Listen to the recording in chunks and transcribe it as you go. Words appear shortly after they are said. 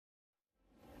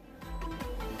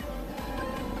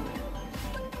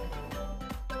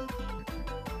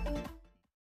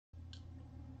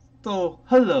So,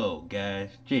 hello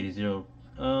guys,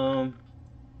 TheJDzero.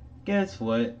 Guess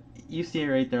what? You see it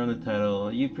right there on the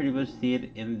title. You pretty much see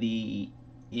it in the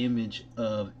image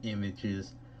of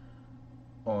images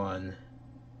on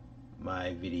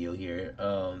my video here.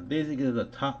 Basically the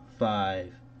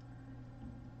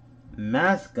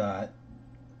mascot,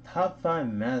 top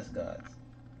five mascots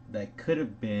that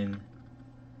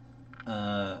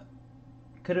uh,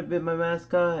 could have been my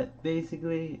mascot.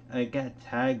 Basically, I got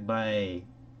tagged by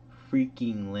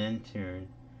freaking lantern,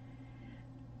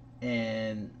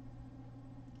 and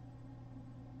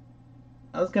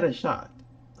I was kind of shocked.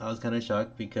 I was kind of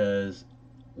shocked because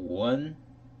one,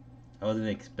 I wasn't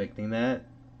expecting that.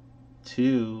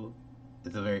 Two,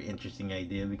 it's a very interesting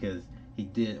idea because he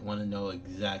didn't want to know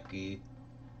exactly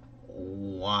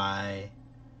why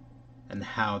and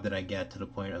how did I get to the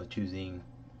point of choosing,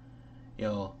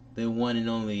 the one and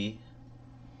only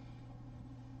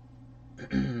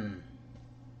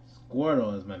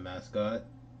Squirtle as my mascot,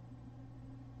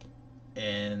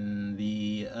 and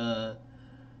the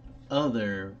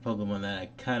other Pokemon that I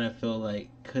kind of feel like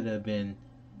could have been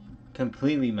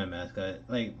completely my mascot.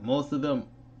 Like most of them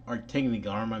are technically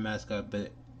are my mascot,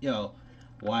 but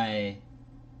why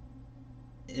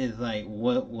is like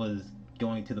what was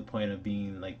going to the point of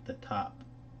being like the top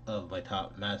of my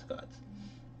top mascots.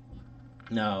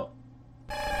 Now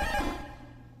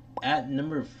at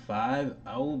number five,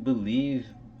 I will believe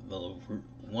the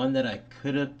one that I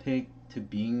could have picked to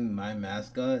being my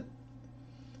mascot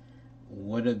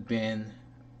would have been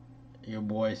your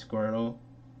boy Squirtle.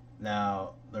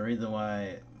 Now the reason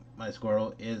why my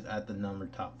Squirtle is at the number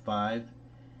top five,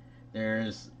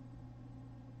 there's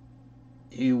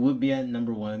he would be at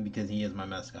number one because he is my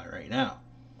mascot right now.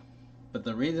 But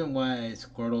the reason why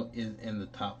Squirtle is in the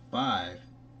top five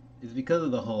is because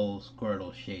of the whole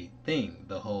Squirtle shade thing.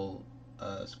 The whole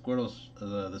the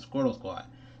Squirtle Squad.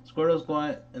 Squirtle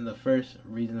Squad in the first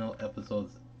regional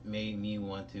episodes made me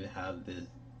want to have this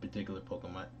particular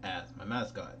Pokemon as my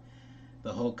mascot.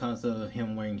 The whole concept of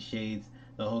him wearing shades,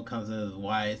 the whole concept of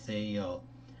why I say,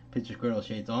 put your Squirtle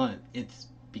shades on, it's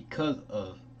because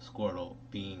of Squirtle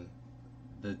being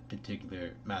the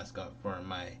particular mascot for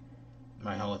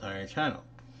my whole entire channel.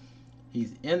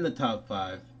 He's in the top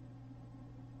five,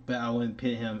 but I wouldn't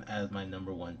put him as my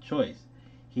number one choice.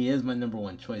 He is my number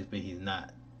one choice, but he's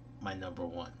not my number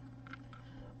one.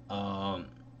 Um,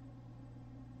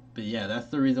 but yeah, that's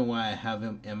the reason why I have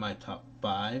him in my top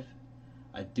five.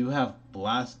 I do have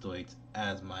Blastoise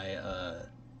as my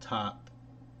top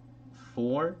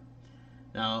four.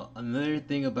 Now, another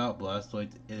thing about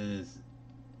Blastoise is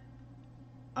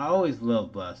I always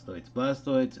love Blastoise.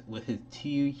 Blastoise with his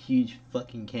two huge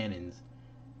fucking cannons.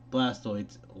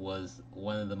 Blastoise was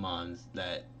one of the mons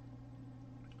that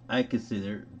I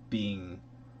consider being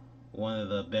one of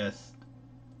the best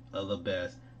of the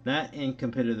best. Not in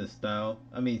competitive style.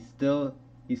 I mean, still,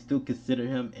 you still consider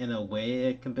him in a way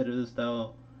a competitive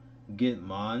style good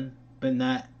mon, but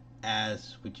not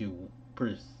as what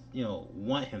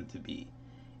want him to be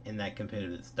in that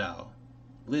competitive style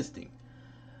listing.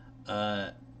 Uh,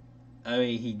 I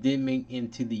mean, he did make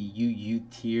into the UU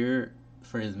tier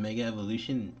for his Mega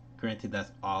Evolution. Granted,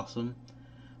 that's awesome,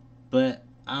 but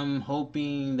I'm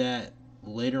hoping that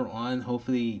later on,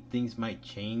 hopefully, things might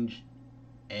change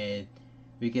and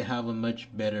we could have a much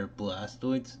better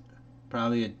Blastoise,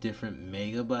 probably a different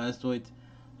Mega Blastoise.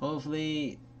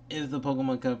 Hopefully, if the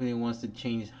Pokemon Company wants to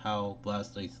change how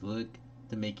Blastoise look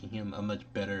to making him a much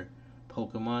better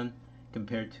Pokemon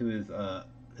compared to his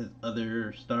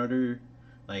other starter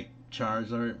like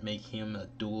Charizard, make him a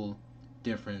dual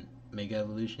different Mega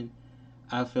Evolution.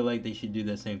 I feel like they should do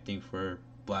the same thing for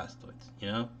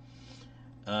Blastoise.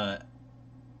 Uh,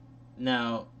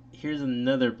 Now, here's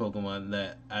another Pokemon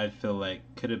that I feel like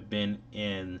could have been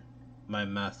in my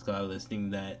mascot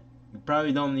listing that you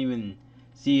probably don't even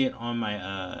see it on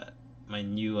my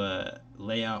new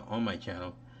layout on my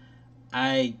channel.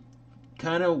 I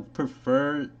kind of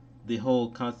prefer the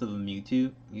whole concept of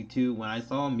Mewtwo. Mewtwo, when I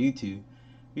saw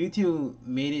Mewtwo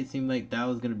made it seem like that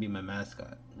was gonna be my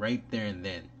mascot right there and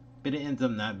then, but it ends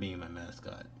up not being my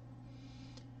mascot.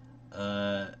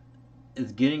 Uh,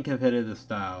 it's getting competitive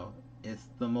style. It's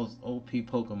the most OP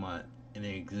Pokemon in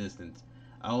existence.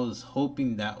 I was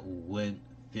hoping that would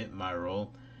fit my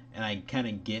role, and I kind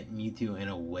of get Mewtwo in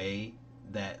a way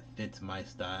that fits my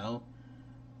style,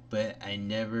 but I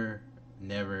never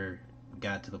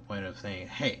got to the point of saying,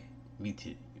 hey, Mewtwo,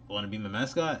 you want to be my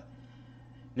mascot?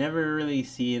 Never really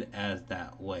see it as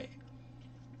that way.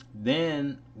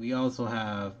 Then we also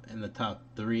have in the top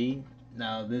three.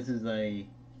 Now this is a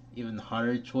even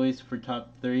harder choice for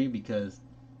top three because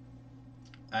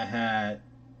I had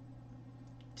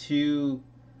two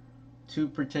two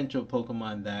potential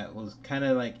Pokemon that was kind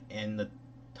of like in the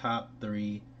top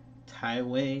three tie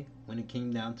way when it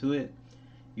came down to it.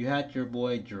 You had your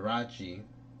boy Jirachi,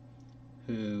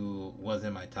 who was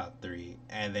in my top three,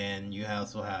 and then you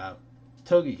also have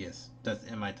Togekiss that's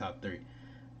in my top three.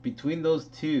 Between those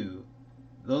two,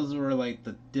 those were like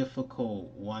the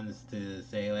difficult ones to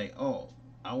say, like, oh,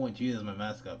 I want you as my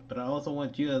mascot, but I also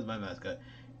want you as my mascot.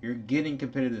 You're getting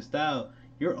competitive style.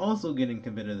 You're also getting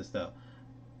competitive style.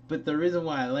 But the reason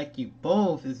why I like you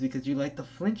both is because you like to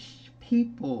flinch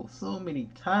people so many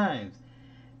times.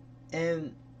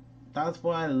 And that's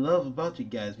what I love about you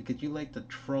guys, because you like to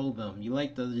troll them. You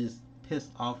like to just piss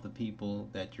off the people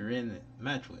that you're in a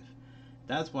match with.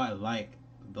 That's why I like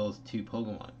those two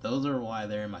Pokemon. Those are why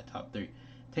they're in my top three.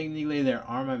 Technically, they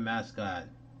are my mascot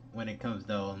when it comes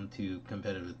down to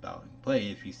competitive battling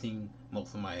play. If you've seen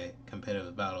most of my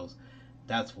competitive battles,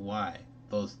 that's why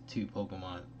those two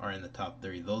Pokemon are in the top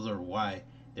three. Those are why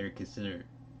they're considered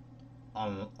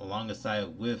on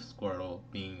alongside with Squirtle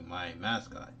being my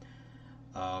mascot.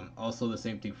 Also, the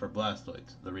same thing for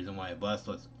Blastoise. The reason why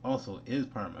Blastoise also is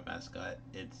part of my mascot,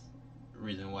 it's the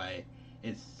reason why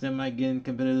it's semi getting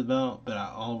competitive about, but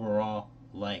I overall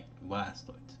like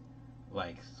Blastoise,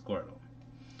 like Squirtle.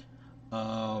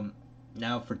 Um,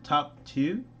 Now for top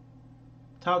two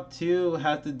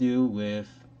has to do with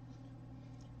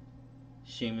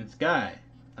Shaman Sky,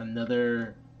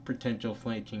 another potential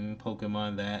flanking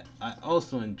Pokemon that I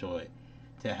also enjoy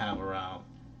to have around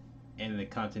in the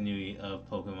continuity of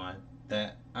Pokemon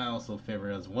that I also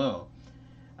favor as well.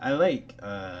 I like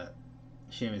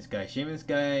Shaman Sky. Shaman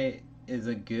Sky is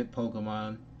a good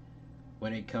Pokemon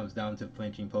when it comes down to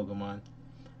flinching Pokemon.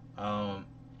 Um,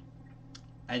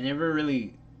 I never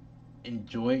really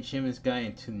enjoyed Shaman Sky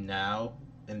until now,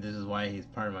 and this is why he's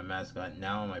part of my mascot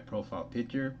now on my profile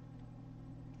picture.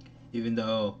 Even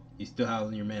though you still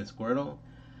have your man Squirtle,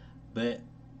 but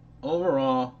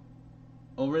overall,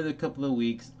 over the couple of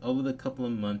weeks, over the couple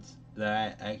of months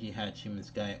that I actually had Shaman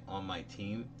Sky on my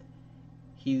team,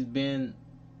 he's been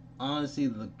honestly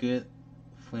the good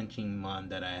flinching mon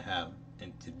that I have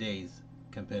in today's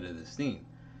competitive scene.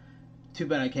 Too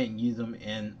bad I can't use him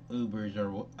in Ubers,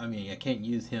 or I mean I can't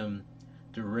use him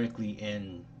directly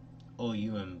in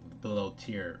OU and below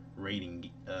tier rating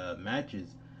matches.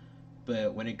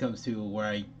 But when it comes to where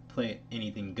I play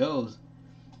anything goes,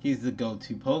 he's the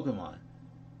go-to Pokemon.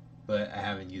 But I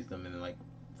haven't used him in like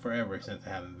forever since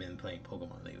I haven't been playing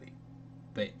Pokemon lately.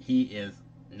 But he is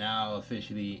now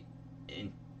officially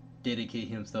in, dedicate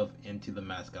himself into the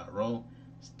mascot role.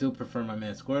 Still prefer my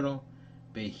man Squirtle,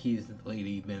 but he's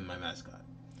lately been my mascot.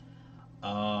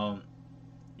 Um,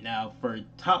 Now for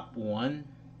top one,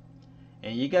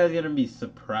 and you guys are gonna be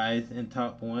surprised in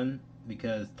top one,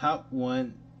 because top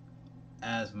one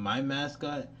as my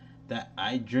mascot that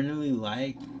I generally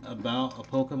like about a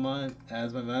Pokemon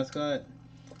as my mascot.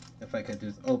 If I could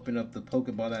just open up the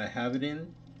Pokeball that I have it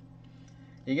in,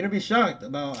 you're gonna be shocked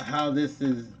about how this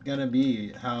is gonna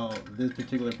be. How this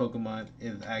particular Pokemon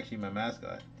is actually my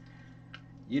mascot.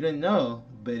 You didn't know,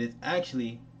 but it's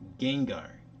actually Gengar.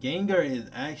 Gengar is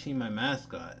actually my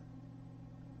mascot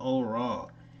overall.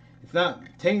 It's not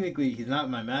technically he's not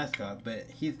my mascot, but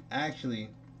he's actually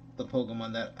the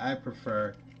Pokemon that I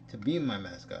prefer to be my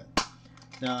mascot.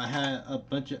 Now I had a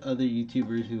bunch of other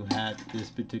YouTubers who had this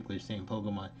particular same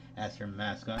Pokemon as their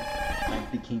mascot,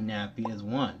 like the King Nappy as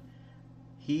one.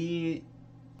 He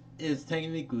is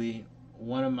technically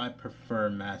one of my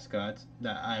preferred mascots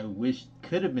that I wish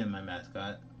could have been my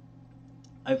mascot.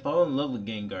 I fell in love with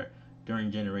Gengar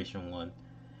during Generation 1,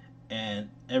 and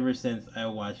ever since I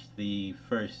watched the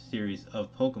first series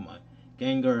of Pokemon,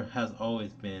 Gengar has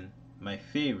always been my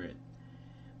favorite.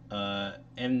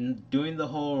 And doing the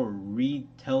whole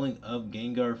retelling of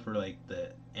Gengar for like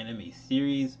the anime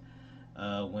series,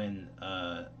 when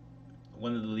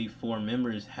one of the Elite Four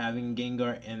members having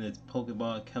Gengar and its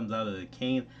Pokeball comes out of the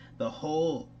cane, the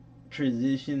whole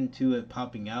transition to it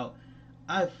popping out,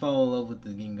 I fell in love with the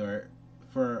Gengar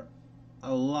for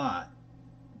a lot,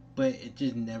 but it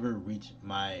just never reached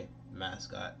my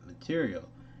mascot material.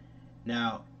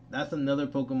 Now, that's another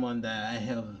Pokemon that I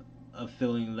have a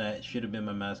feeling that should have been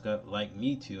my mascot, like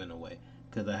Mewtwo in a way,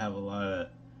 because I have a lot of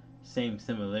same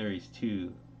similarities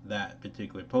to that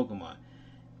particular Pokemon.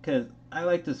 Because I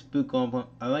like to spook on,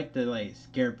 I like to like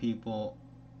scare people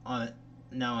on it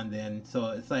now and then. So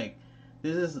it's like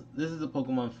this is a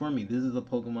Pokemon for me. This is a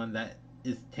Pokemon that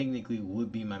is technically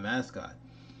would be my mascot.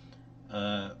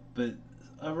 But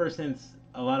ever since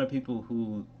a lot of people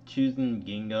who choosing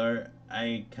Gengar,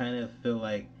 I kind of feel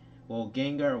like, well,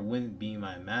 Gengar wouldn't be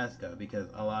my mascot because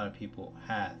a lot of people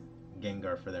have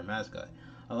Gengar for their mascot.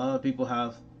 A lot of people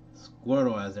have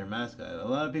Squirtle as their mascot. A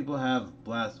lot of people have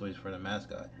Blastoise for their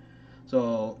mascot.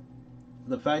 So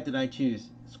the fact that I choose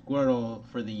Squirtle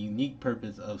for the unique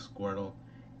purpose of Squirtle,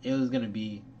 it was gonna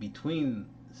be between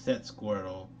set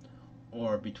Squirtle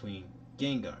or between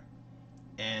Gengar.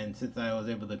 And since I was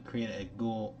able to create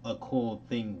a cool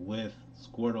thing with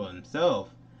Squirtle himself,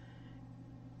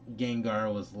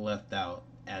 Gengar was left out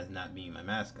as not being my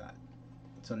mascot.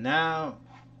 So now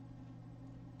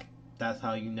that's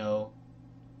how you know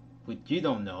what you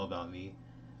don't know about me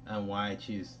and why I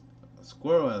choose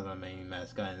Squirtle as my main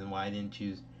mascot and why I didn't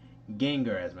choose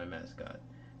Gengar as my mascot.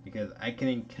 Because I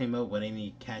couldn't come up with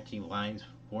any catchy lines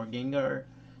for Gengar.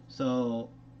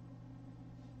 So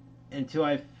until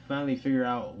I finally figure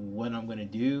out what I'm gonna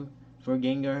do for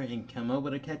Gengar and come up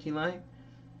with a catchy line,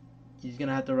 you're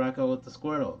gonna have to rock out with the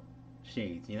Squirtle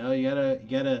shades. You gotta,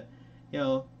 you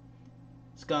know,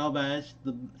 skull bash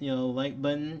the like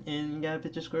button and you gotta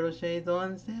put your Squirtle shades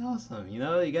on and stay awesome. You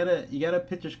gotta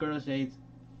put your Squirtle shades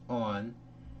on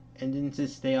and then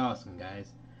just stay awesome,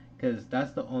 guys. Because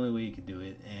that's the only way you can do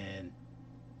it, and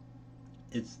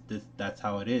it's this. That's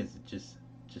how it is. It's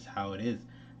just how it is.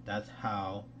 That's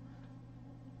how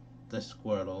the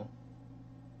Squirtle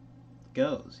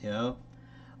goes.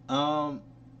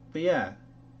 But yeah,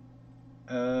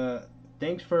 uh,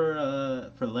 thanks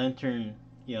for Lantern,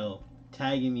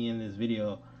 tagging me in this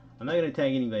video. I'm not gonna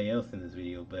tag anybody else in this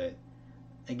video, but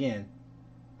again,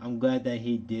 I'm glad that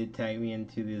he did tag me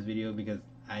into this video because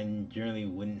I generally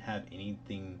wouldn't have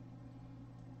anything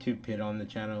to put on the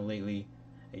channel lately.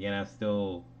 Again, I'm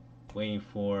still waiting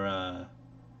for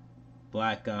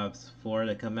Black Ops 4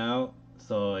 to come out,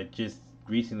 so it just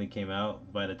recently came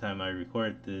out. By the time I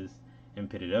record this and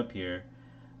put it up here,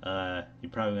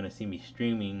 you're probably gonna see me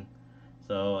streaming.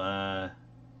 So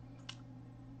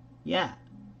yeah,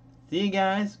 see you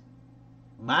guys.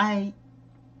 Bye.